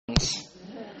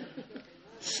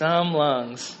some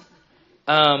lungs.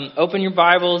 Open your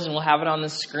Bibles and we'll have it on the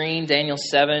screen. Daniel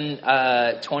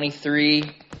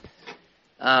 7:23.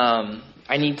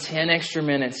 I need 10 extra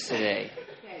minutes today.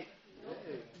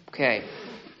 Okay.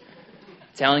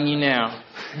 Telling you now.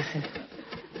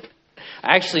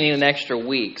 I actually need an extra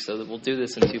week, so that we'll do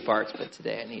this in 2 parts, but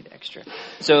today I need extra.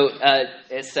 So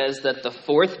it says that the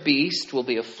fourth beast will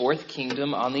be a fourth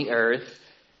kingdom on the earth.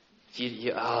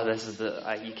 You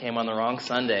came on the wrong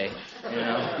Sunday. You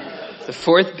know, the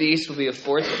fourth beast will be a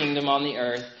fourth kingdom on the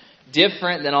earth,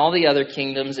 different than all the other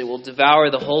kingdoms. It will devour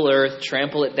the whole earth,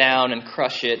 trample it down, and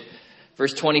crush it.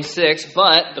 Verse 26.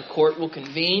 But the court will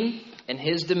convene, and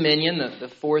his dominion, the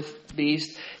fourth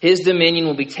beast, his dominion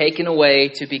will be taken away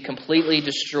to be completely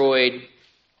destroyed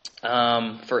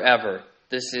forever.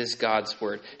 This is God's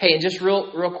word. Hey, and just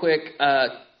real quick.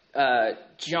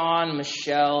 John,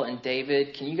 Michelle, and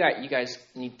David, you guys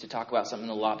need to talk about something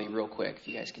in the lobby real quick. If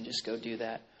you guys can just go do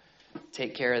that.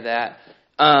 Take care of that.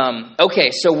 Okay,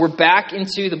 so we're back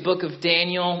into the book of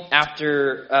Daniel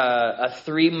after a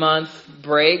 3-month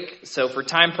break. So for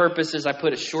time purposes, I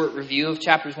put a short review of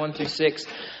chapters 1 through 6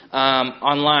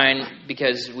 online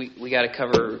because we got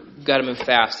to move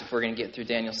fast if we're going to get through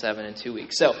Daniel 7 in 2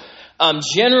 weeks. So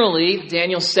generally,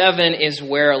 Daniel 7 is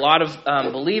where a lot of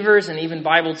believers and even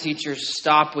Bible teachers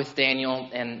stop with Daniel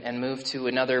and move to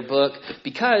another book,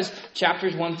 because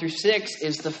chapters 1 through 6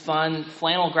 is the fun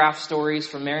flannel graph stories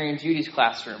from Mary and Judy's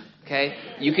classroom. Okay,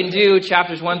 you can do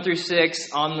chapters 1 through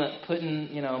 6 on putting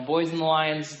boys in the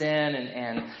lion's den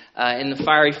and in the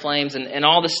fiery flames and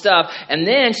all the stuff, and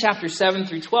then chapters 7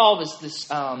 through 12 is this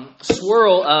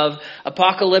swirl of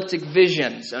apocalyptic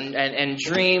visions and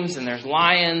dreams, and there's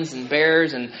lions and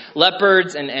bears and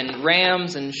leopards and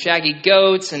rams and shaggy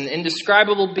goats and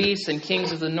indescribable beasts and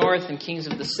kings of the north and kings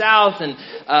of the south and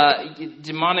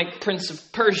demonic prince of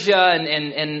Persia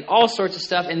and all sorts of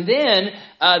stuff. And then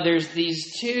there's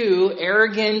these 2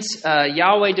 arrogant,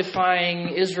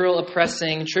 Yahweh-defying,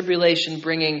 Israel-oppressing,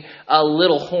 tribulation-bringing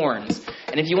little horns.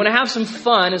 And if you want to have some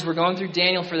fun as we're going through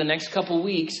Daniel for the next couple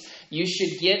weeks, you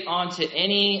should get onto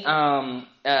any of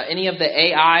the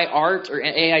AI art or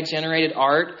AI-generated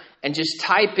art and just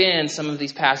type in some of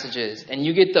these passages, and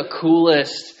you get the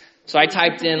coolest. So I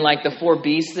typed in like the 4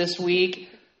 beasts this week,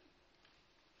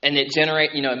 and it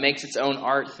makes its own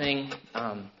art thing.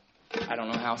 I don't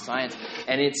know how science,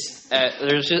 and it's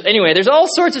there's all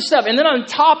sorts of stuff, and then on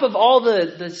top of all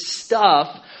the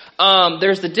stuff,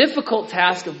 there's the difficult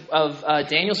task of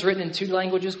Daniel's written in 2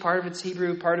 languages. Part of it's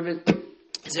Hebrew, part of it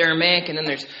is Aramaic, and then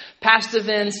there's past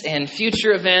events and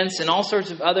future events and all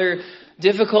sorts of other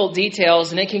difficult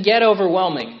details, and it can get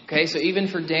overwhelming. Okay, so even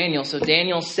for Daniel, so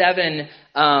Daniel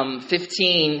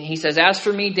 7:15, he says, "As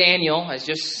for me, Daniel," has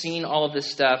just seen all of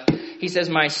this stuff. He says,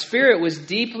 "My spirit was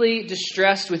deeply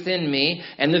distressed within me,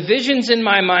 and the visions in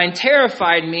my mind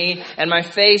terrified me, and my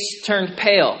face turned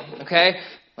pale." Okay?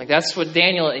 Like that's what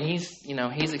Daniel, and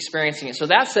he's experiencing it. So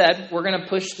that said, we're going to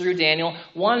push through Daniel,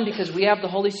 1, because we have the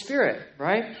Holy Spirit,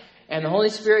 right? And the Holy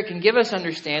Spirit can give us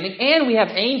understanding, and we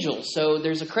have angels. So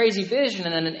there's a crazy vision,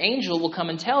 and then an angel will come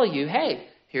and tell you, hey,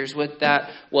 here's what that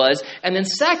was. And then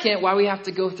second, why we have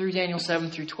to go through Daniel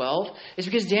 7 through 12 is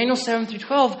because Daniel 7 through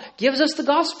 12 gives us the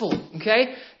gospel,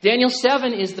 okay? Daniel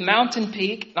 7 is the mountain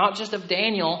peak, not just of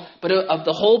Daniel, but of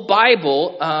the whole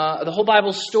Bible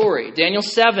story. Daniel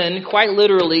 7 quite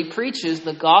literally preaches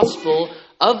the gospel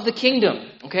of the kingdom,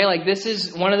 okay? Like this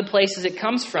is one of the places it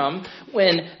comes from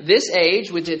when this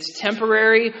age, with its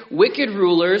temporary wicked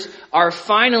rulers, are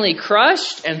finally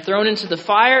crushed and thrown into the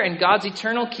fire, and God's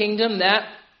eternal kingdom that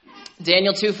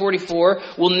Daniel 2:44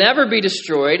 will never be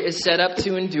destroyed, is set up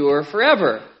to endure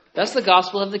forever. That's the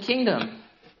gospel of the kingdom.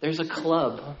 There's a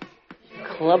club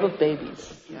of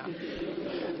babies. Yeah.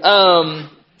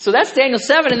 So that's Daniel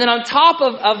 7. And then on top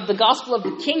of the gospel of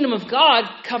the kingdom of God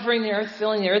covering the earth,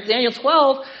 filling the earth, Daniel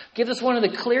 12 gives us one of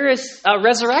the clearest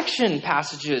resurrection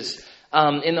passages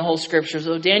in the whole scripture.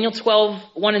 So Daniel 12,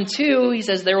 1 and 2, he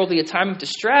says, "There will be a time of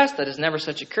distress that has never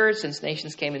such occurred since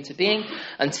nations came into being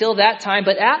until that time.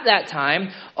 But at that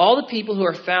time, all the people who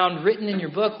are found written in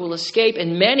your book will escape,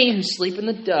 and many who sleep in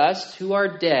the dust, who are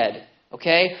dead,"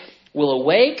 okay, "will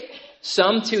awake,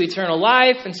 some to eternal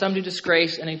life, and some to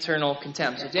disgrace and eternal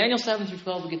contempt." So Daniel 7 through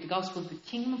 12, we get the gospel of the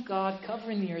kingdom of God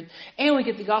covering the earth, and we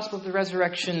get the gospel of the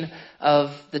resurrection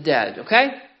of the dead,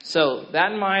 okay? So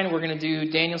that in mind, we're going to do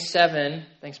Daniel 7.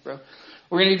 Thanks, bro.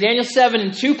 We're going to do Daniel 7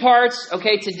 in 2 parts.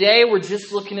 Okay, today we're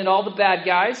just looking at all the bad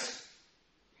guys,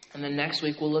 and then next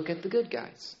week we'll look at the good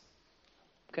guys.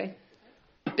 Okay?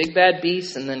 big bad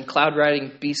beast, and then cloud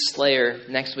riding beast slayer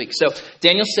next week. So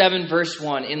Daniel 7 verse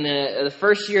 1. In the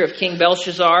first year of King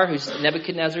Belshazzar, who's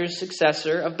Nebuchadnezzar's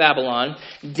successor of Babylon,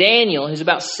 Daniel, who's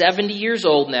about 70 years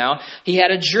old now, he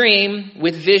had a dream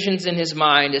with visions in his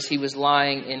mind as he was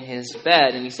lying in his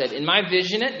bed. And he said, in my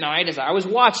vision at night, as I was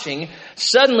watching,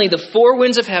 suddenly the four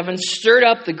winds of heaven stirred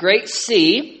up the great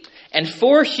sea, and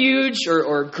four huge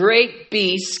or great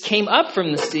beasts came up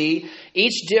from the sea,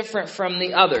 each different from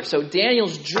the other. So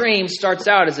Daniel's dream starts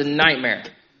out as a nightmare.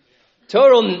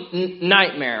 Total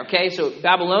nightmare, okay? So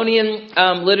Babylonian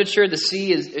literature, the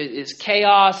sea is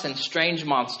chaos and strange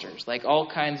monsters, like all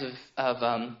kinds of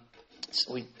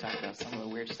we talked about some of the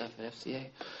weird stuff at FCA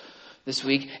this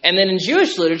week. And then in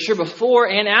Jewish literature, before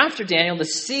and after Daniel, the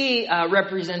sea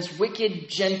represents wicked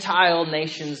Gentile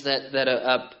nations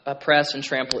that oppress and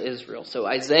trample Israel. So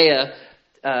Isaiah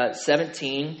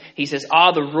 17, he says,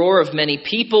 the roar of many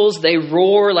peoples, they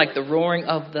roar like the roaring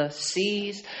of the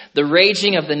seas. The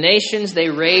raging of the nations, they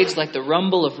rage like the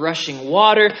rumble of rushing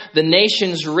water. The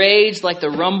nations rage like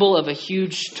the rumble of a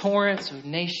huge torrent. So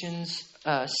nations,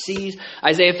 seas.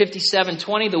 Isaiah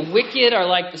 57:20, the wicked are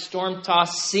like the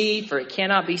storm-tossed sea, for it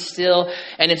cannot be still,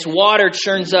 and its water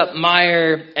churns up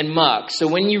mire and muck. So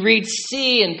when you read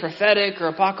sea in prophetic or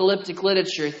apocalyptic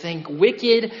literature, think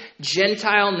wicked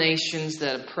Gentile nations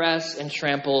that oppress and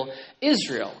trample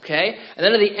Israel. Okay? And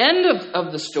then at the end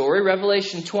of the story,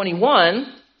 Revelation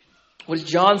 21, what does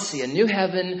John see? A new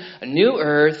heaven, a new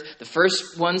earth. The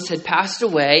first ones had passed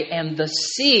away, and the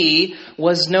sea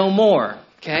was no more.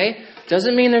 Okay?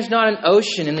 Doesn't mean there's not an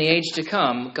ocean in the age to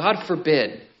come. God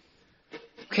forbid.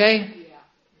 Okay?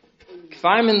 If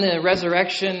I'm in the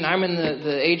resurrection, I'm in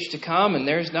the age to come, and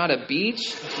there's not a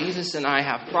beach, Jesus and I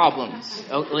have problems.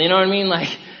 You know what I mean?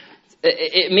 Like,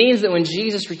 it means that when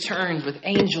Jesus returns with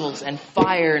angels and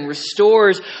fire and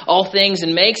restores all things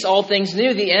and makes all things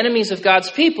new, the enemies of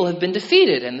God's people have been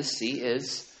defeated, and the sea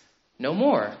is no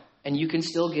more. And you can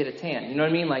still get a tan. You know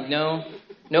what I mean? Like,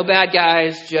 no bad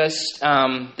guys, just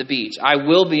the beach. I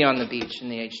will be on the beach in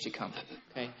the age to come.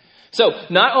 Okay. So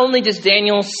not only does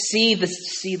Daniel see the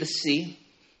sea,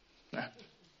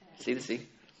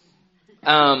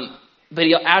 but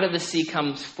out of the sea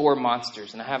comes four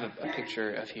monsters, and I have a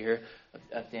picture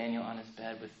of Daniel on his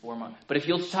bed with four monsters. But if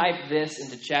you'll type this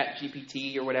into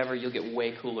ChatGPT or whatever, you'll get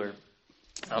way cooler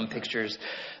pictures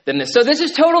than this. So this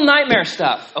is total nightmare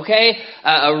stuff, okay?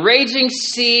 A raging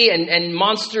sea and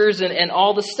monsters and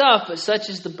all the stuff, but such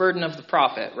is the burden of the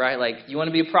prophet, right? Like, you want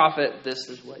to be a prophet, this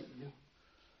is what you do.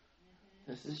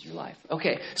 This is your life.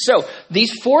 Okay, so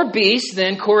these four beasts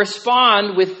then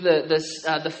correspond with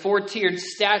the four-tiered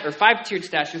statue, or five-tiered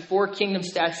statue, four-kingdom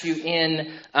statue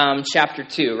in chapter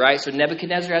 2, right? So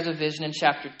Nebuchadnezzar has a vision in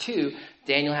chapter 2.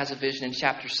 Daniel has a vision in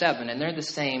chapter 7, and they're the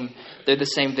same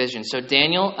vision. So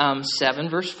Daniel 7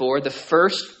 verse 4, the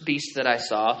first beast that I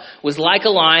saw was like a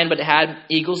lion, but it had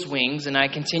eagle's wings, and I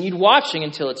continued watching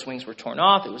until its wings were torn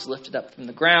off. It was lifted up from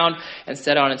the ground and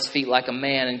set on its feet like a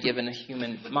man and given a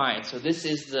human mind. So this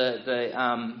is the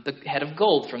head of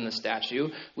gold from the statue,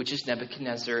 which is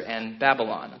Nebuchadnezzar and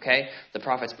Babylon. Okay, the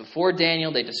prophets before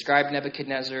Daniel, they described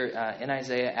Nebuchadnezzar in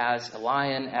Isaiah as a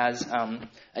lion, as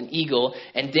an eagle,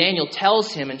 and Daniel tells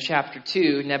him in chapter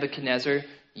 2, Nebuchadnezzar,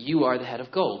 you are the head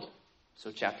of gold. So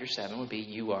chapter 7 would be,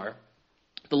 you are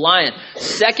the lion.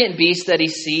 Second beast that he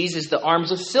sees is the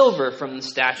arms of silver from the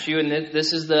statue, and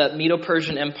this is the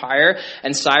Medo-Persian Empire,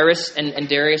 and Cyrus and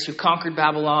Darius who conquered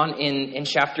Babylon in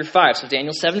chapter 5. So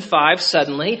Daniel 7:5,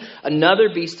 suddenly another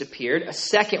beast appeared, a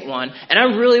second one, and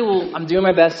I'm doing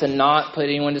my best to not put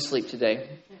anyone to sleep today.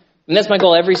 And that's my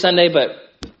goal every Sunday, but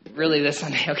really this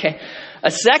Sunday, okay? A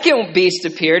second beast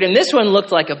appeared, and this one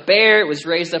looked like a bear. It was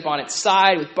raised up on its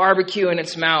side with barbecue in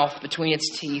its mouth between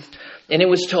its teeth. And it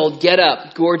was told, get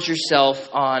up, gorge yourself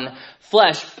on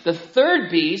flesh. The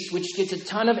third beast, which gets a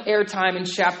ton of airtime in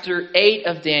chapter 8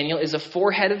 of Daniel, is a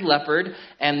four-headed leopard.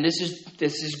 And this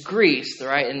is Greece,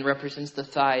 right? And represents the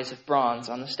thighs of bronze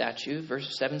on the statue.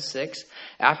 Verse 7:6.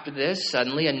 After this,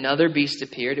 suddenly another beast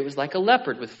appeared. It was like a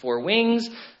leopard with four wings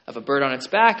of a bird on its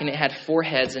back, and it had four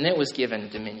heads, and it was given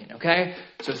dominion. Okay?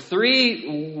 So three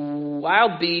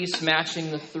wild beasts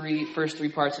matching the first three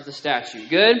parts of the statue.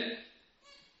 Good?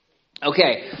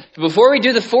 Okay, before we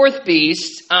do the fourth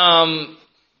beast,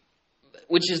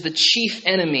 which is the chief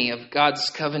enemy of God's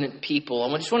covenant people,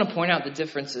 I just want to point out the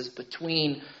differences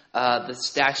between the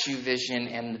statue vision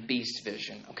and the beast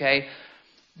vision, okay?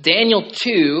 Daniel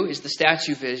 2 is the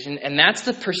statue vision, and that's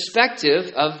the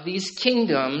perspective of these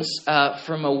kingdoms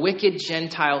from a wicked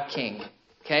Gentile king.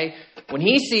 okay? When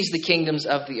he sees the kingdoms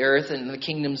of the earth and the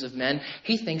kingdoms of men,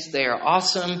 he thinks they are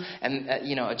awesome and,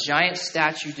 a giant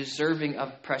statue deserving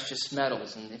of precious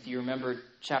metals. And if you remember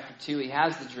chapter 2, he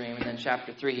has the dream, and then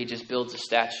chapter 3, he just builds a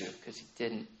statue because he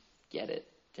didn't get it.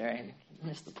 Right? He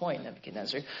missed the point,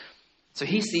 Nebuchadnezzar. So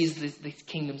he sees these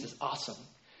kingdoms as awesome.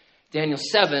 Daniel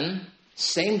 7,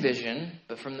 same vision,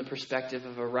 but from the perspective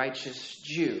of a righteous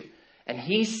Jew. And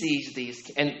he sees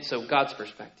these, and so God's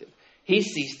perspective, he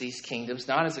sees these kingdoms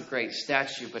not as a great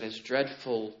statue, but as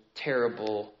dreadful,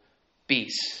 terrible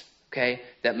beasts, okay?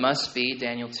 That must be,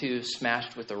 Daniel 2,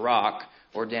 smashed with a rock,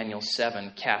 or Daniel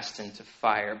 7, cast into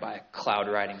fire by a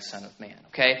cloud-riding son of man,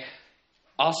 okay?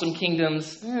 Awesome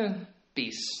kingdoms,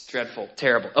 beasts, dreadful,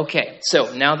 terrible. Okay,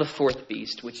 so now the fourth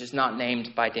beast, which is not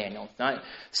named by Daniel.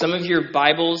 Some of your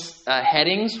Bible's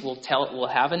headings will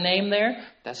have a name there.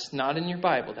 That's not in your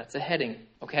Bible. That's a heading,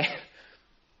 okay?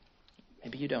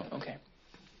 Maybe you don't. Okay.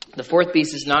 The fourth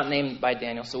beast is not named by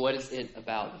Daniel. So what is it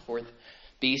about, the fourth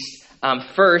beast?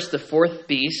 First, the fourth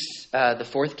beast, the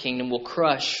fourth kingdom, will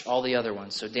crush all the other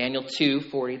ones. So Daniel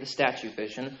 2:40, the statue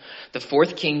vision. The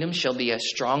fourth kingdom shall be as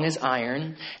strong as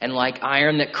iron, and like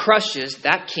iron that crushes,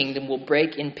 that kingdom will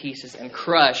break in pieces and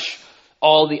crush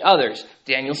all the others.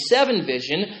 Daniel 7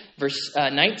 vision, verse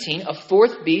 19, a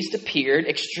fourth beast appeared,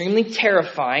 extremely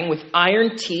terrifying, with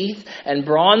iron teeth and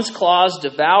bronze claws,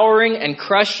 devouring and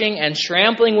crushing and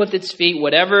trampling with its feet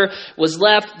whatever was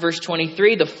left. Verse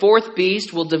 23, the fourth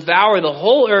beast will devour the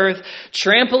whole earth,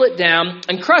 trample it down,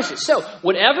 and crush it. So,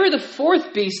 whatever the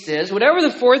fourth beast is, whatever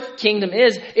the fourth kingdom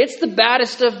is, it's the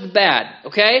baddest of the bad,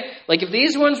 okay? Like, if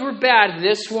these ones were bad,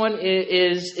 this one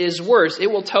is worse. It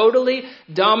will totally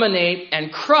dominate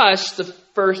and crush the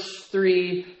first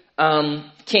three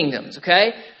kingdoms,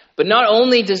 okay? But not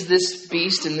only does this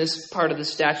beast in this part of the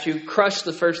statue crush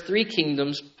the first three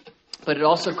kingdoms, but it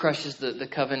also crushes the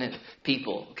covenant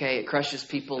people, okay? It crushes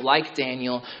people like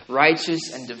Daniel,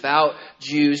 righteous and devout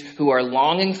Jews who are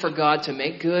longing for God to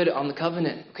make good on the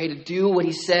covenant, okay? To do what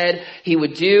he said he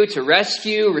would do, to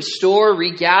rescue, restore,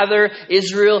 regather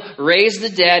Israel, raise the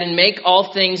dead, and make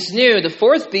all things new. The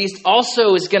fourth beast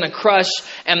also is going to crush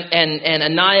and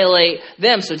annihilate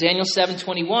them. So Daniel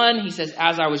 7:21, he says,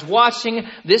 as I was watching,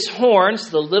 this horn, so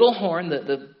the little horn,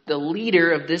 the leader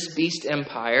of this beast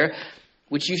empire,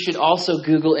 which you should also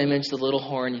Google image the little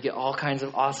horn. You get all kinds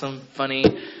of awesome, funny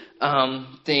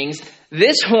things.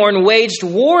 This horn waged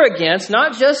war against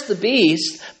not just the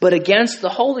beast, but against the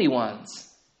holy ones.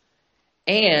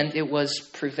 And it was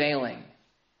prevailing.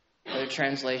 Other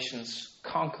translations,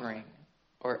 conquering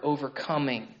or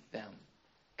overcoming them.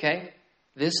 Okay?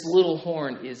 This little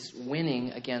horn is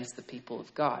winning against the people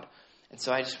of God. And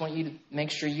so I just want you to make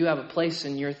sure you have a place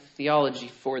in your theology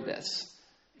for this.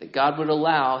 That God would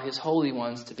allow his holy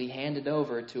ones to be handed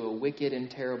over to a wicked and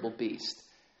terrible beast.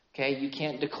 Okay? You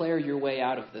can't declare your way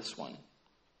out of this one.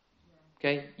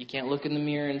 Okay? You can't look in the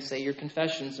mirror and say your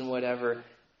confessions and whatever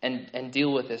and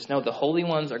deal with this. No, the holy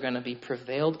ones are going to be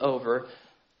prevailed over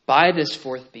by this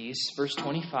fourth beast. Verse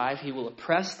 25, he will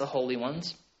oppress the holy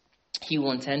ones. He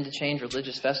will intend to change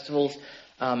religious festivals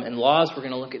and laws. We're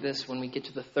going to look at this when we get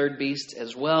to the third beast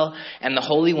as well. And the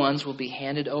holy ones will be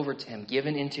handed over to him,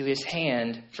 given into his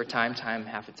hand for time,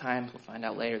 half a time. We'll find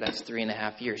out later that's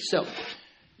 3.5 years. So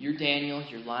you're Daniel.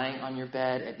 You're lying on your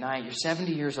bed at night. You're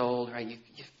 70 years old, right?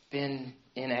 You've been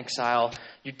in exile.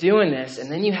 You're doing this.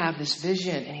 And then you have this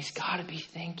vision. And he's got to be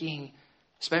thinking,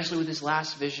 especially with this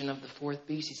last vision of the fourth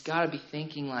beast, he's got to be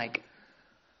thinking like,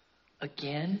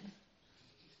 again?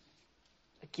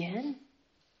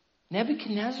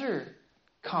 Nebuchadnezzar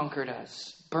conquered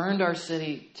us, burned our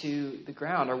city to the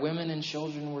ground. Our women and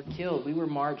children were killed. We were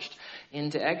marched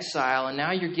into exile. And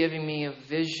now you're giving me a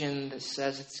vision that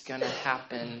says it's going to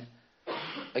happen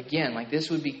again. Like this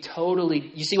would be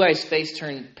totally... You see why his face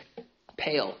turned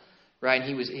pale, right?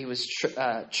 He was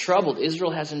troubled.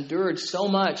 Israel has endured so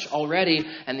much already.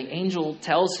 And the angel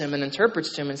tells him and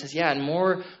interprets to him and says, yeah, and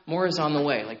more is on the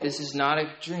way. Like this is not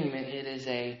a dream. It is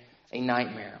a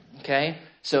nightmare. Okay?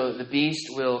 So the beast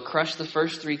will crush the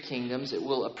first three kingdoms. It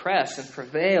will oppress and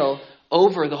prevail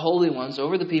over the holy ones,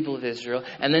 over the people of Israel.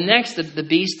 And then next, the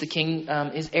beast, the king,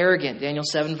 is arrogant. Daniel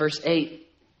 7, verse 8.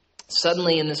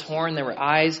 Suddenly in this horn there were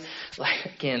eyes,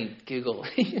 again, Google,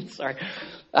 sorry.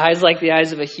 Eyes like the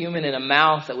eyes of a human and a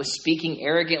mouth that was speaking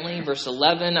arrogantly. Verse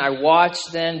 11, I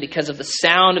watched then because of the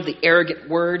sound of the arrogant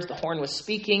words. The horn was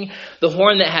speaking. The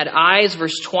horn that had eyes,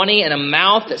 verse 20, and a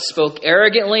mouth that spoke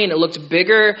arrogantly, and it looked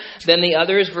bigger than the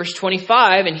others. Verse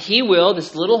 25, and he will,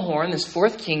 this little horn, this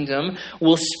fourth kingdom,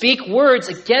 will speak words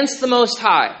against the Most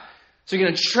High. So he's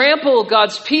going to trample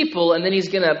God's people, and then he's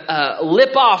going to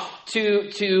lip off to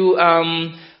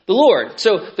the the Lord.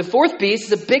 So the fourth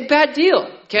beast is a big bad deal.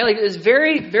 Okay, like it's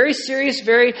very, very serious,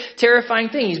 very terrifying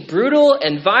thing. He's brutal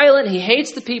and violent. He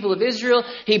hates the people of Israel.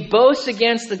 He boasts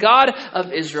against the God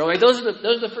of Israel. Right? Those are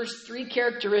the first three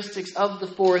characteristics of the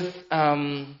fourth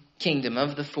kingdom,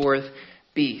 of the fourth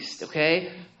beast.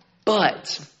 Okay,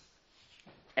 but,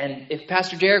 and if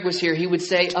Pastor Derek was here, he would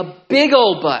say a big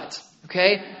old but.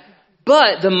 Okay.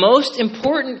 But the most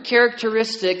important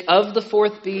characteristic of the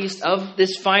fourth beast, of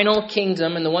this final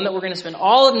kingdom, and the one that we're going to spend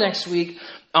all of next week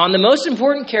on, the most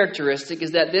important characteristic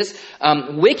is that this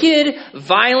wicked,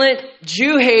 violent,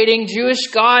 Jew-hating, Jewish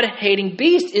God-hating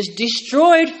beast is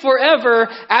destroyed forever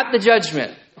at the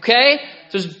judgment. Okay?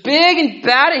 So as big and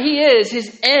bad as he is,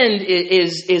 his end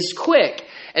is quick.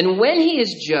 And when he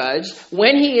is judged,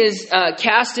 when he is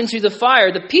cast into the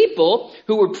fire, the people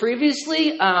who were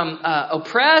previously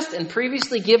oppressed and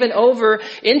previously given over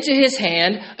into his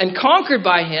hand and conquered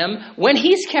by him, when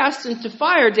he's cast into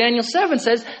fire, Daniel 7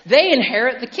 says, they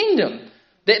inherit the kingdom.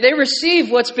 They receive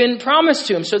what's been promised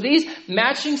to them. So these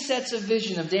matching sets of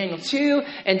vision of Daniel 2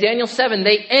 and Daniel 7,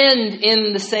 they end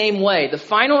in the same way. The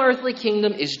final earthly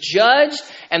kingdom is judged,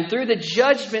 and through the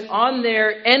judgment on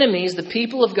their enemies, the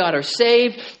people of God are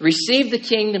saved, receive the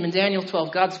kingdom. In Daniel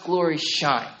 12, God's glory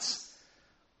shines.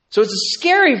 So it's a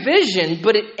scary vision,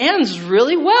 but it ends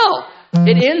really well.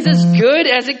 It ends as good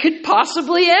as it could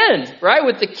possibly end, right?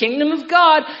 With the kingdom of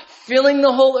God filling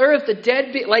the whole earth, the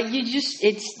dead,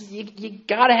 you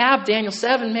gotta have Daniel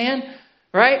 7, man,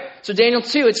 right? So Daniel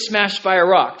 2, it's smashed by a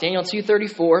rock. Daniel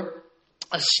 2:34,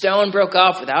 a stone broke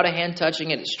off without a hand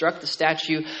touching it. It struck the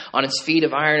statue on its feet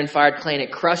of iron and fired clay, and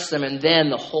it crushed them, and then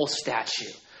the whole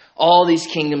statue. All these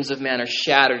kingdoms of men are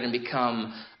shattered and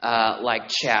become like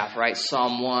chaff, right?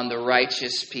 Psalm 1, the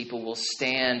righteous people will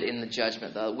stand in the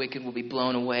judgment. The wicked will be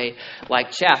blown away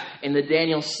like chaff. In the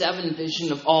Daniel 7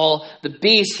 vision of all the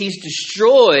beasts, he's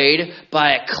destroyed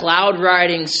by a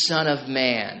cloud-riding son of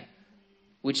man,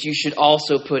 which you should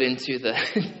also put into the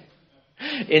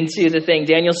into the thing.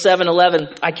 Daniel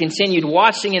 7:11, I continued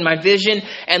watching in my vision,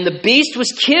 and the beast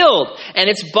was killed, and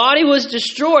its body was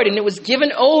destroyed, and it was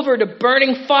given over to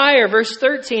burning fire. Verse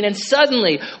 13, and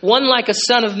suddenly one like a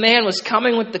son of man was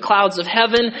coming with the clouds of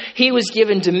heaven. He was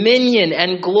given dominion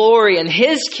and glory, and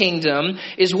his kingdom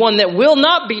is one that will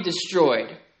not be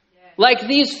destroyed. Like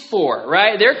these four,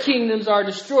 right? Their kingdoms are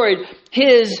destroyed.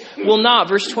 His will not.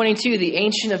 Verse 22, the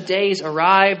Ancient of Days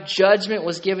arrived. Judgment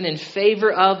was given in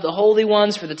favor of the holy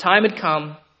ones, for the time had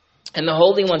come. And the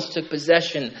holy ones took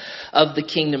possession of the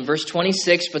kingdom. Verse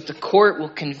 26, but the court will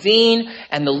convene,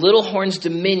 and the little horn's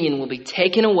dominion will be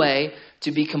taken away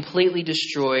to be completely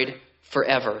destroyed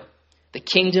forever. The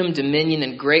kingdom, dominion,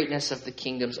 and greatness of the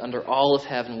kingdoms under all of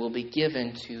heaven will be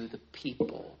given to the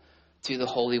people, to the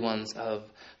holy ones of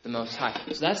the Most High.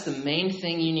 So that's the main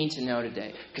thing you need to know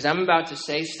today. Because I'm about to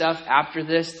say stuff after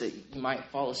this that you might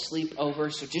fall asleep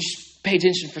over. So just pay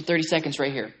attention for 30 seconds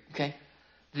right here. Okay?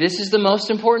 This is the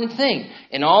most important thing.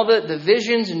 In all the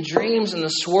visions and dreams and the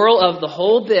swirl of the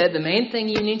whole bit, the main thing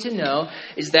you need to know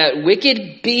is that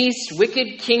wicked beasts,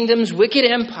 wicked kingdoms, wicked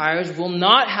empires will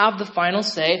not have the final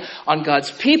say on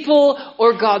God's people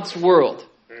or God's world.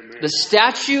 The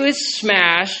statue is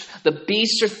smashed, the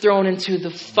beasts are thrown into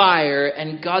the fire,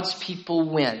 and God's people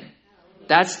win.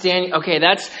 That's Daniel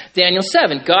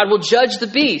 7. God will judge the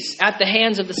beasts at the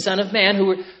hands of the Son of Man,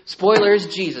 who, spoilers,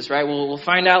 Jesus, right? We'll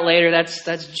find out later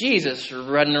that's Jesus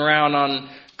running around on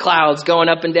clouds, going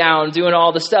up and down, doing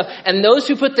all the stuff. And those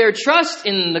who put their trust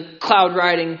in the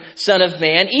cloud-riding Son of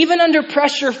Man, even under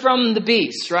pressure from the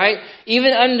beasts, right?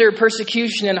 Even under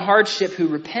persecution and hardship, who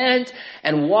repent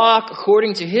and walk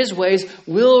according to his ways,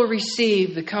 will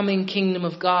receive the coming kingdom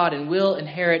of God and will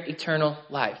inherit eternal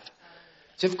life.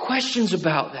 So if questions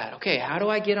about that, okay, how do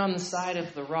I get on the side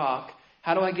of the rock?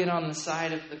 How do I get on the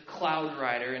side of the cloud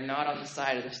rider and not on the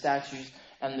side of the statues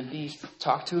and the beast?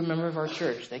 Talk to a member of our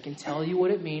church. They can tell you what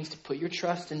it means to put your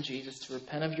trust in Jesus, to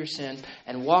repent of your sins,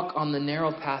 and walk on the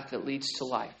narrow path that leads to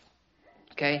life.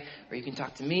 Okay? Or you can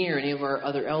talk to me or any of our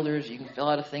other elders. You can fill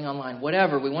out a thing online.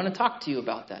 Whatever. We want to talk to you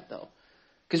about that, though.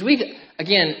 Because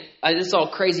this is all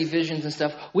crazy visions and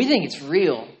stuff. We think it's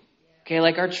real. Okay?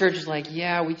 Like our church is like,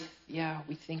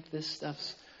 we think this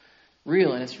stuff's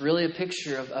real. And it's really a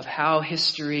picture of how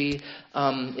history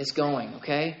is going.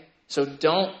 Okay? So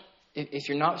if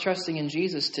you're not trusting in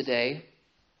Jesus today,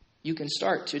 you can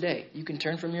start today. You can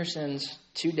turn from your sins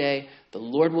today. The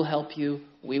Lord will help you.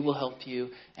 We will help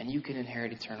you. And you can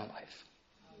inherit eternal life.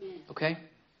 Okay?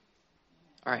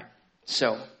 All right.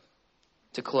 So,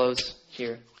 to close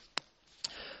here,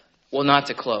 Well, not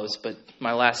to close, but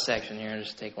my last section here will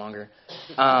just take longer.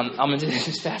 I'm going to do this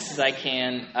as fast as I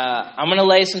can. I'm going to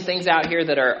lay some things out here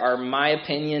that are my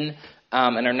opinion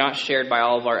and are not shared by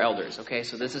all of our elders. Okay,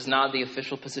 so this is not the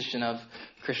official position of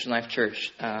Christian Life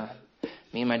Church.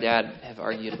 Me and my dad have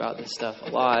argued about this stuff a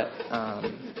lot.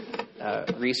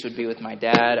 Reese would be with my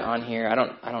dad on here.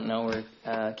 I don't know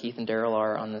where Keith and Daryl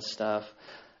are on this stuff,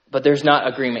 but there's not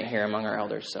agreement here among our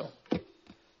elders. So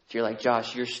if you're like,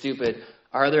 Josh, you're stupid,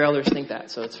 our other elders think that,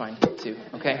 so it's fine too.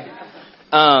 Okay.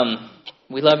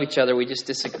 We love each other. We just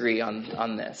disagree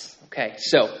on this. Okay.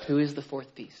 So who is the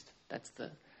fourth beast? That's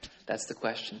the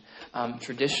question.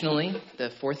 Traditionally, the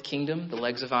fourth kingdom, the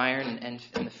legs of iron and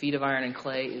the feet of iron and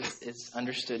clay, is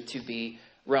understood to be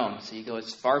Rome. So you go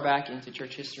as far back into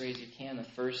church history as you can. The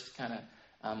first kind of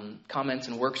comments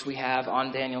and works we have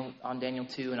on Daniel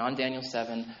 2 and on Daniel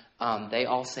 7, they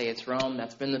all say it's Rome.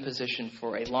 That's been the position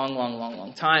for a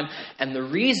long time. And the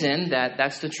reason that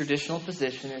that's the traditional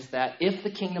position is that if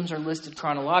the kingdoms are listed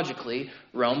chronologically,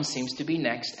 Rome seems to be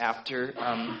next after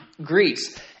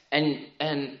Greece.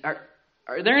 And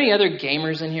are there any other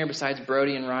gamers in here besides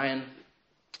Brody and Ryan?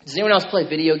 Does anyone else play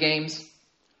video games?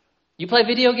 You play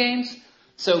video games?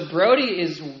 So Brody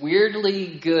is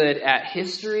weirdly good at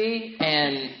history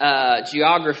and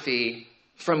geography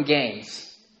from games.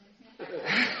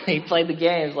 He played the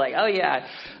games like, oh yeah,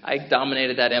 I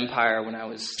dominated that empire when I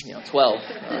was 12.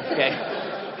 Okay,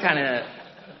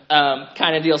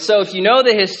 kind of deal. So if you know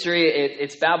the history,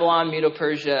 it's Babylon,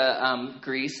 Medo-Persia,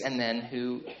 Greece, and then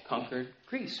who conquered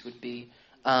Greece would be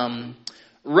Rome.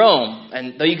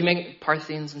 And though you can make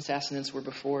Parthians and Sassanids were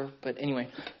before, but anyway,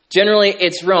 generally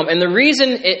it's Rome. And the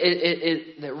reason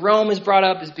that Rome is brought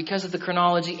up is because of the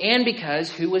chronology and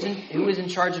because who was in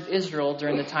charge of Israel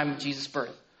during the time of Jesus'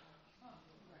 birth.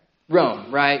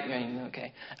 Rome, right?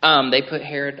 Okay. They put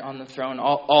Herod on the throne,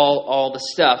 all the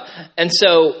stuff. And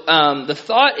so the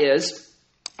thought is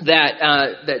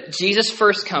that Jesus'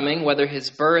 first coming, whether his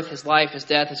birth, his life, his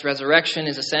death, his resurrection,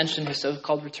 his ascension, his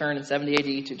so-called return in 70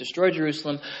 AD to destroy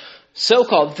Jerusalem,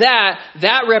 so-called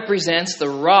that represents the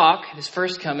rock, his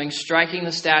first coming, striking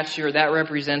the statue, or that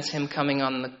represents him coming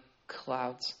on the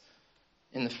clouds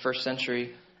in the first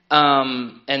century.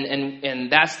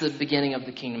 And that's the beginning of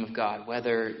the kingdom of God,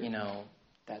 whether,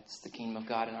 that's the kingdom of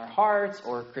God in our hearts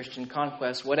or Christian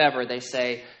conquest, whatever. They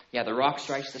say, yeah, the rock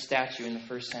strikes the statue in the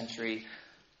first century.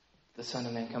 The Son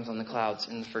of Man comes on the clouds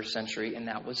in the first century, and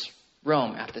that was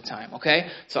Rome at the time, okay?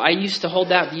 So I used to hold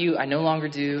that view. I no longer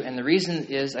do, and the reason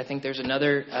is I think there's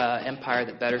another empire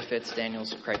that better fits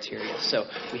Daniel's criteria. So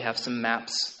we have some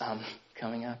maps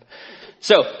coming up.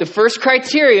 So the first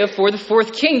criteria for the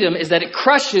fourth kingdom is that it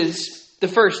crushes the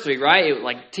first three, right? It,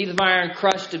 like teeth of iron,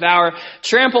 crush, devour,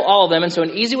 trample all of them. And so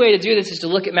an easy way to do this is to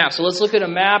look at maps. So let's look at a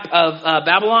map of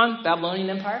Babylonian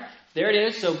Empire. There it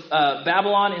is. So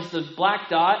Babylon is the black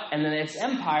dot, and then its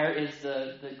empire is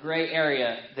the gray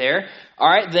area there. All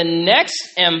right. The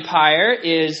next empire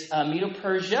is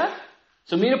Medo-Persia.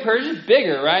 So Medo-Persia is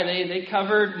bigger, right? They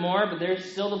covered more, but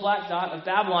there's still the black dot of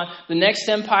Babylon. The next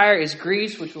empire is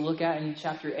Greece, which we'll look at in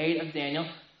chapter 8 of Daniel.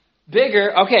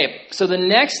 Bigger. Okay, so the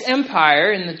next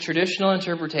empire in the traditional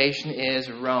interpretation is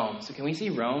Rome. So can we see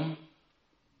Rome?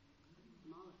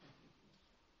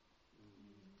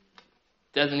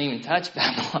 Doesn't even touch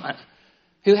Babylon.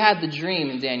 Who had the dream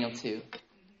in Daniel 2?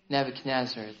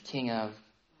 Nebuchadnezzar, the king of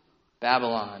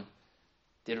Babylon.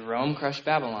 Did Rome crush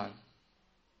Babylon?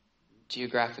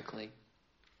 Geographically?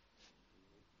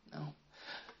 No.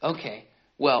 Okay.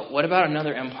 Well, what about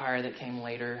another empire that came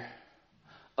later?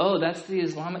 Oh, that's the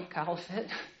Islamic Caliphate.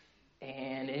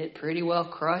 And it pretty well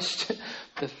crushed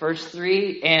the first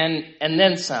three and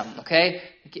then some, okay?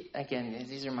 Again,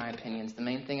 these are my opinions. The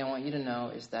main thing I want you to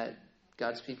know is that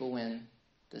God's people win.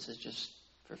 This is just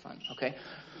for fun, okay?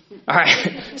 All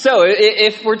right. So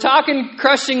if we're talking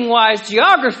crushing-wise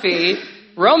geography,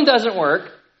 Rome doesn't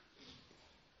work.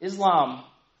 Islam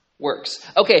works.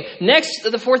 Okay, next,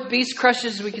 the fourth beast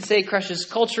crushes, we could say crushes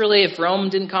culturally. If Rome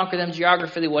didn't conquer them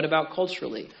geographically, what about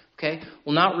culturally? Okay,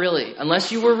 well, not really.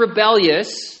 Unless you were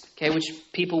rebellious, okay, which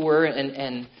people were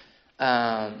and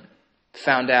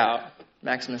found out.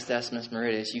 Maximus Decimus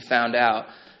Meridius, you found out.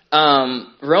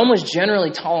 Rome was generally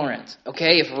tolerant,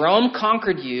 okay? If Rome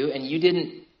conquered you and you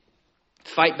didn't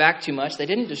fight back too much, they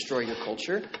didn't destroy your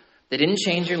culture. They didn't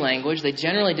change your language. They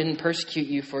generally didn't persecute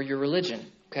you for your religion,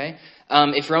 okay?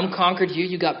 If Rome conquered you,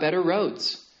 you got better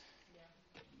roads,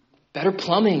 better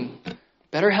plumbing,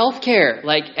 better health care,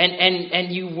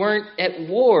 and you weren't at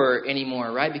war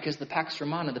anymore, right? Because the Pax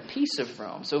Romana, the peace of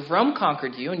Rome. So if Rome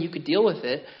conquered you and you could deal with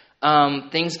it,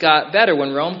 things got better.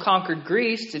 When Rome conquered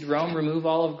Greece, did Rome remove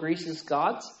all of Greece's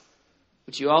gods?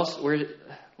 But you also,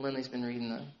 Lindley's been reading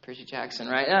the Percy Jackson,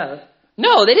 right?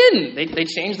 No, they didn't. They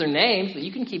changed their names, but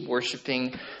you can keep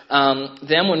worshiping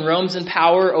them. When Rome's in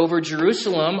power over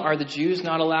Jerusalem, are the Jews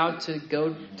not allowed to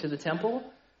go to the temple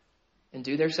and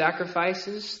do their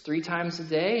sacrifices 3 times a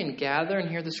day and gather and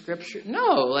hear the scripture?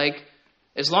 No,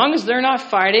 as long as they're not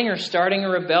fighting or starting a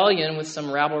rebellion with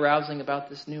some rabble-rousing about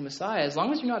this new Messiah, as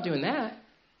long as you're not doing that,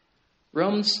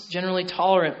 Rome's generally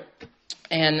tolerant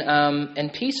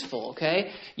and peaceful,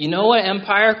 okay? You know what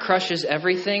empire crushes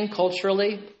everything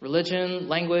culturally? Religion,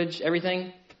 language,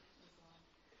 everything?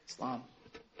 Islam.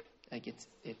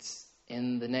 It's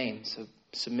in the name, so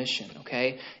submission,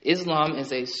 okay? Islam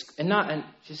is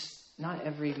not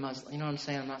every Muslim, you know what I'm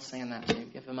saying? I'm not saying that. If you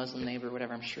have a Muslim neighbor or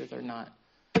whatever, I'm sure they're not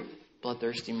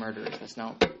bloodthirsty murderers. That's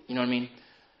not, you know what I mean?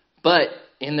 But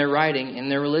in their writing, in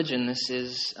their religion, this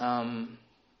is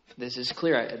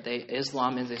clear.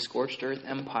 Islam is a scorched earth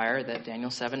empire that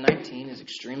Daniel 7:19 is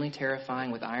extremely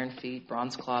terrifying, with iron feet,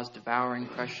 bronze claws, devouring,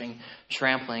 crushing,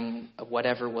 trampling of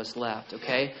whatever was left.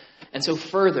 Okay, and so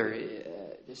further,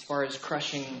 as far as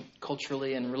crushing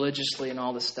culturally and religiously and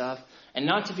all this stuff, and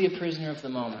not to be a prisoner of the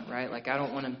moment, right? I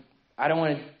don't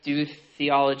want to do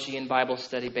theology and Bible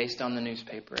study based on the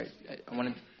newspaper. I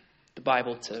want the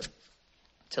Bible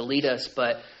to lead us,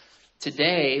 but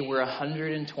today, we're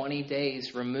 120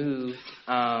 days removed,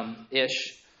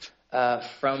 ish,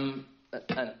 from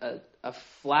a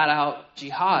flat-out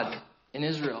jihad in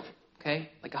Israel. Okay,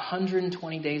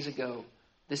 120 days ago,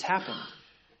 this happened.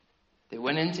 They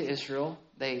went into Israel.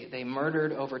 They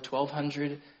murdered over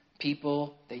 1,200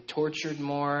 people. They tortured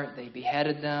more. They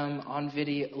beheaded them on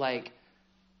video,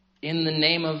 in the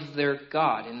name of their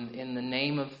God, in the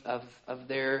name of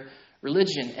their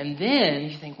religion. And then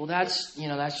you think, well, that's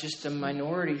just a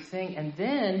minority thing. And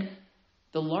then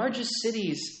the largest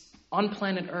cities on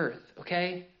planet Earth,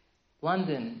 okay?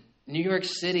 London, New York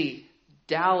City,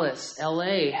 Dallas,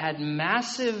 LA had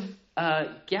massive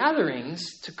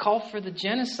gatherings to call for the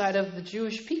genocide of the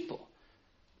Jewish people.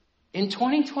 In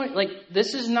 2020,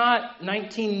 this is not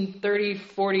 1930,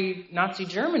 40 Nazi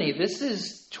Germany. This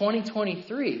is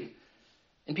 2023.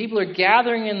 And people are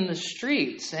gathering in the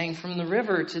streets saying from the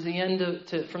river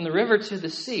to from the river to the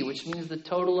sea, which means the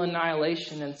total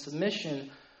annihilation and submission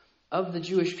of the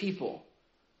Jewish people.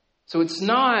 So it's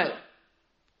not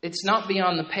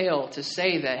beyond the pale to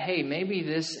say that, hey, maybe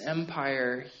this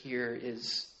empire here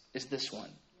is this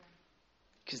one.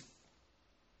 Because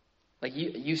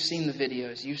you've seen the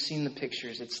videos, you've seen the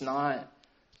pictures. It's not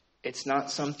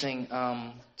something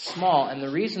small. And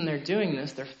the reason they're doing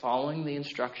this, they're following the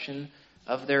instruction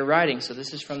of their writing. So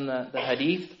this is from the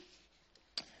Hadith.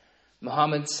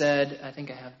 Muhammad said, I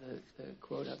think I have the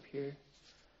quote up here.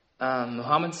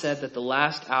 Muhammad said that the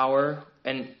last hour,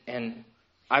 and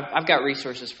I've got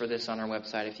resources for this on our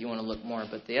website if you want to look more,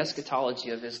 but the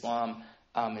eschatology of Islam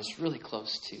is really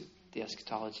close to the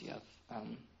eschatology of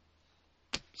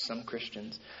some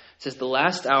Christians. It says the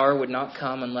last hour would not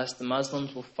come unless the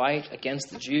Muslims will fight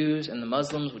against the Jews, and the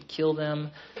Muslims would kill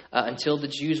them until the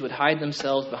Jews would hide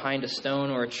themselves behind a stone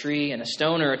or a tree, and a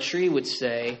stone or a tree would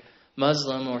say,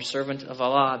 Muslim or servant of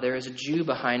Allah, there is a Jew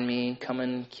behind me, come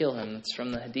and kill him. That's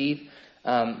from the Hadith.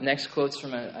 Next quote's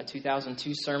from a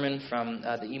 2002 sermon from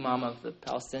the Imam of the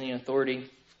Palestinian Authority.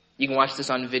 You can watch this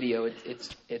on video.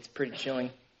 It's pretty chilling.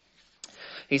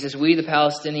 He says, we, the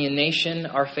Palestinian nation,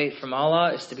 our fate from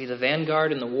Allah is to be the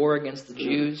vanguard in the war against the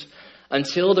Jews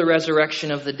until the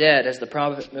resurrection of the dead. As the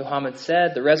Prophet Muhammad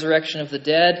said, the resurrection of the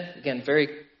dead, again, very,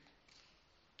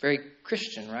 very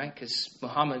Christian, right? Because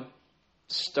Muhammad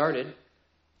started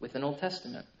with an Old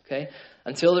Testament, okay?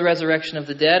 Until the resurrection of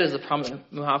the dead, as the Prophet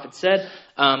Muhammad said,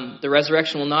 the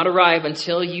resurrection will not arrive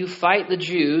until you fight the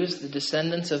Jews, the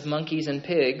descendants of monkeys and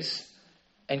pigs,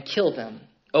 and kill them.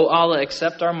 O Allah,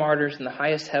 accept our martyrs in the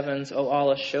highest heavens. O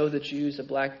Allah, show the Jews a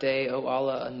black day. O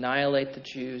Allah, annihilate the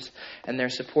Jews and their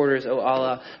supporters. O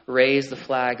Allah, raise the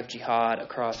flag of jihad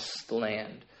across the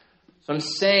land. So I'm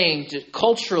saying,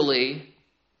 culturally,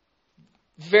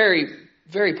 very,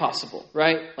 very possible,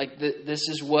 right? This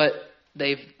is what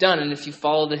they've done. And if you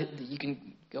follow you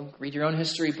can go read your own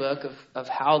history book of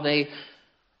how they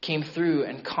came through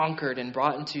and conquered and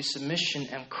brought into submission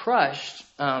and crushed.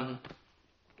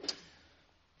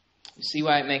 You see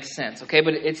why it makes sense, okay?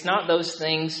 But it's not those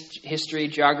things, history,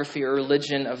 geography, or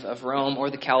religion of Rome or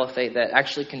the caliphate, that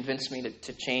actually convinced me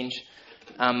to change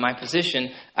my position.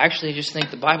 I actually just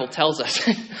think the Bible tells us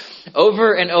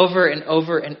over and over and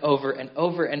over and over and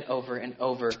over and over and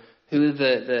over who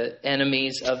the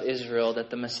enemies of Israel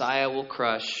that the Messiah will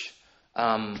crush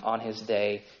on his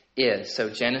day is. So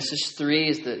Genesis 3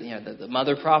 is the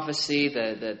mother prophecy,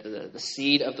 the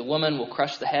seed of the woman will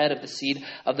crush the head of the seed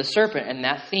of the serpent. And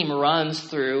that theme runs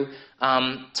through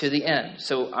to the end.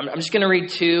 So I'm just going to read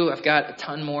 2. I've got a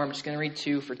ton more. I'm just going to read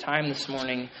 2 for time this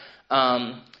morning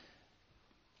that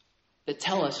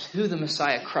tell us who the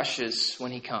Messiah crushes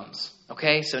when he comes.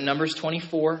 Okay, so Numbers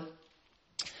 24.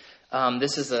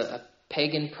 This is a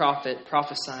pagan prophet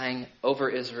prophesying over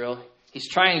Israel. He's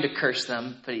trying to curse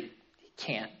them, but he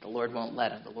can't. The Lord won't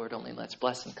let him. The Lord only lets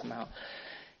blessing come out.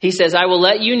 He says, I will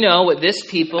let you know what this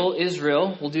people,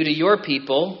 Israel, will do to your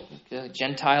people,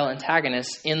 Gentile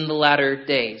antagonists, in the latter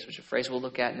days, which is a phrase we'll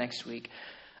look at next week.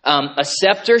 A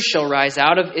scepter shall rise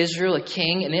out of Israel, a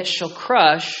king, and it shall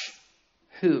crush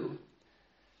who?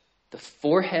 The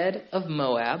forehead of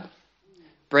Moab,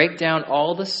 break down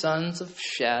all the sons of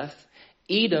Sheth.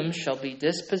 Edom shall be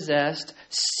dispossessed.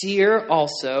 Seir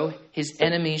also, his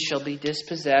enemies shall be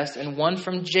dispossessed. And one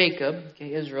from Jacob,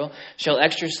 Israel, shall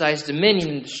exercise dominion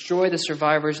and destroy the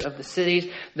survivors of the cities.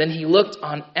 Then he looked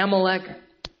on Amalek.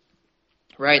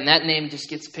 Right, and that name just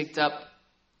gets picked up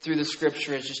through the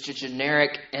scripture as just a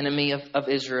generic enemy of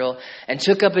Israel. And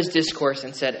took up his discourse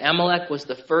and said, Amalek was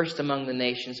the first among the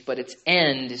nations, but its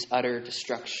end is utter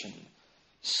destruction.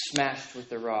 Smashed with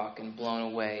the rock and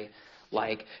blown away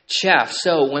like chaff.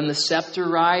 So when the scepter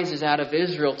rises out of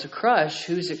Israel to crush,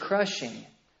 who's it crushing?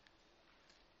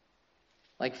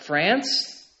 Like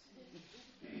France?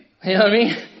 You know what I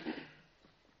mean?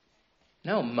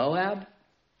 No, Moab,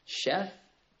 Sheth,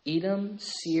 Edom,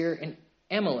 Seir, and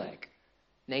Amalek.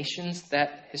 Nations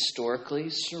that historically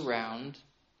surround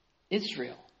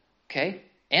Israel. Okay?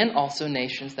 And also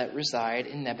nations that reside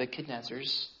in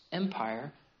Nebuchadnezzar's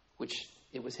empire, which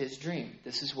it was his dream.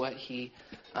 This is what he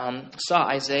saw.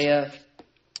 Isaiah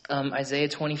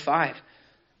 25.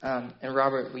 And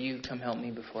Robert, will you come help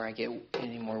me before I get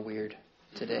any more weird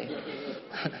today?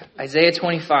 Isaiah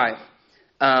 25.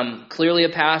 Clearly a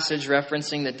passage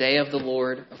referencing the day of the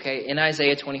Lord. Okay, in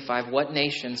Isaiah 25, what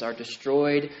nations are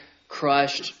destroyed,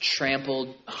 crushed,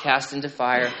 trampled, cast into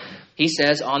fire? He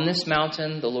says, on this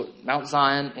mountain, the Lord, Mount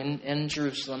Zion in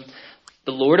Jerusalem,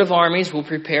 the Lord of armies will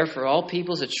prepare for all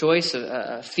peoples a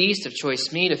feast of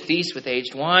choice meat, a feast with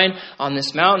aged wine. On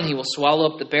this mountain he will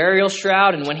swallow up the burial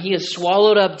shroud, and when he has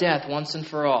swallowed up death once and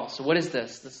for all. So what is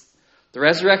this? The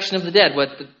resurrection of the dead,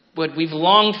 what we've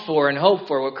longed for and hoped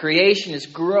for, what creation is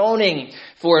groaning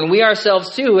for, and we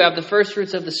ourselves too, who have the first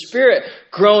fruits of the Spirit,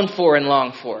 groan for and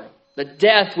long for. That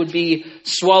death would be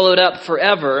swallowed up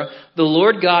forever. The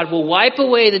Lord God will wipe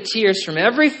away the tears from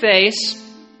every face,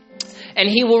 and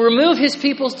he will remove his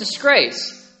people's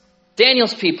disgrace.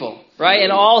 Daniel's people, right? And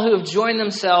all who have joined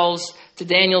themselves to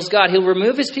Daniel's God. He'll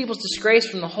remove his people's disgrace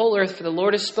from the whole earth, for the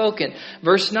Lord has spoken.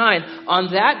 Verse 9,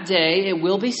 on that day it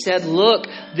will be said, look,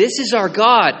 this is our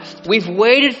God. We've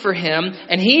waited for him,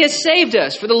 and he has saved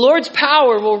us. For the Lord's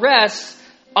power will rest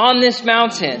on this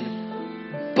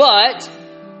mountain. But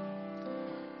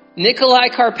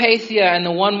Nicolae Carpathia and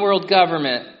the one world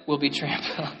government will be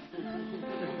trampled.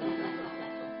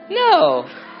 No.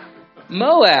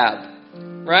 Moab,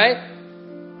 right?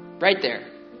 Right there.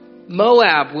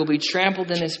 Moab will be trampled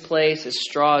in his place as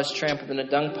straw is trampled in a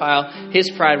dung pile.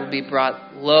 His pride will be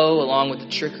brought low along with the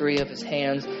trickery of his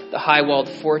hands. The high-walled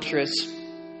fortress,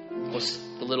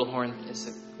 the little horn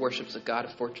worships a god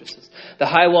of fortresses. The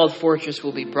high-walled fortress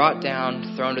will be brought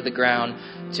down, thrown to the ground,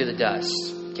 to the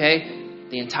dust. Okay?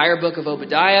 The entire book of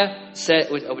Obadiah,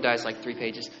 Obadiah's like 3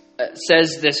 pages,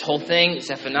 says this whole thing.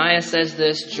 Zephaniah says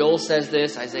this. Joel says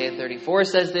this. Isaiah 34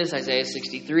 says this. Isaiah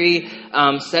 63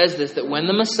 says this, that when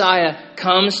the Messiah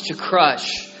comes to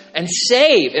crush and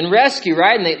save and rescue,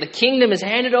 right? And the kingdom is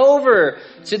handed over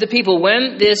to the people.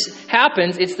 When this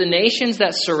happens, it's the nations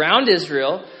that surround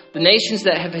Israel, the nations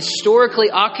that have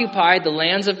historically occupied the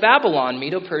lands of Babylon,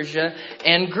 Medo-Persia,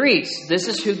 and Greece. This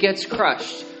is who gets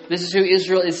crushed. This is who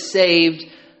Israel is saved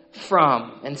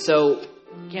from. And so,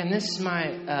 again, this is my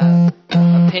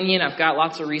opinion. I've got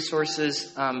lots of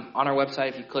resources on our website.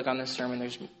 If you click on this sermon,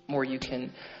 there's more you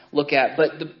can look at.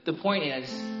 But the point is,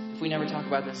 if we never talk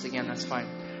about this again, that's fine.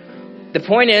 The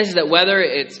point is that whether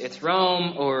it's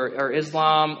Rome or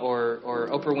Islam or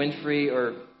Oprah Winfrey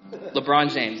or LeBron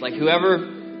James, like whoever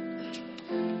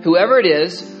it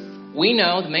is, we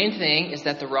know the main thing is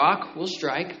that the rock will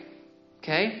strike.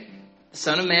 Okay? The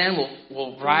Son of Man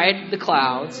will ride the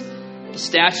clouds. The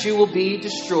statue will be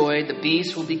destroyed. The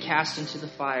beast will be cast into the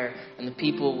fire. And the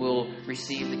people will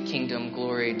receive the kingdom,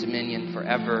 glory, dominion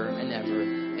forever and ever.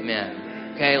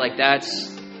 Amen. Okay, like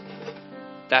that's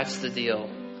the deal.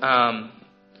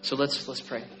 So let's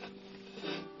pray.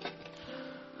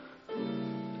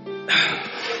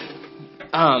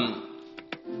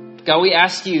 God, we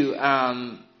ask you,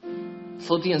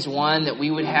 Philippians 1, that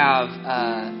we would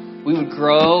have, we would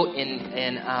grow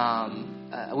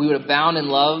we would abound in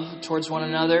love towards one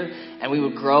another, and we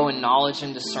would grow in knowledge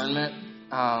and discernment.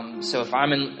 So if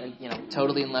I'm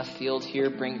totally in left field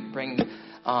here, bring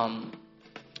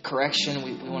correction.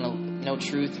 We want to know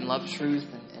truth and love truth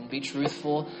and be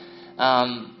truthful.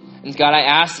 And God, I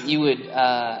ask that you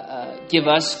would give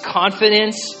us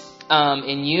confidence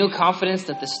in you, confidence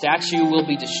that the statue will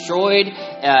be destroyed.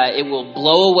 It will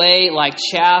blow away like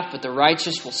chaff, but the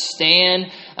righteous will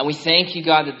stand. And we thank you,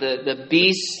 God, that the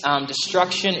beast's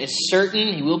destruction is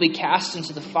certain. He will be cast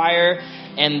into the fire.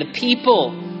 And the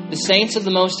people, the saints of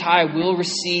the Most High, will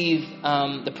receive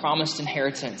the promised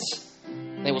inheritance.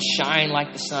 They will shine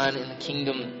like the sun in the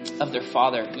kingdom of their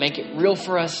Father. Make it real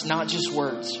for us, not just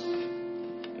words.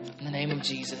 In the name of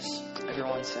Jesus,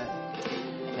 everyone said,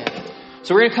 amen.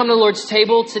 So we're going to come to the Lord's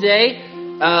table today,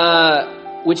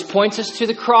 which points us to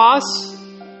the cross,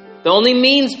 the only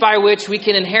means by which we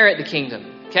can inherit the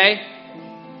kingdom, okay?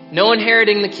 No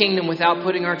inheriting the kingdom without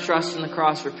putting our trust in the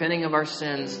cross, repenting of our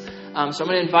sins. So I'm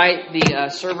going to invite the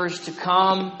servers to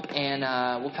come, and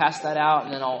we'll pass that out,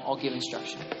 and then I'll give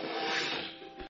instruction.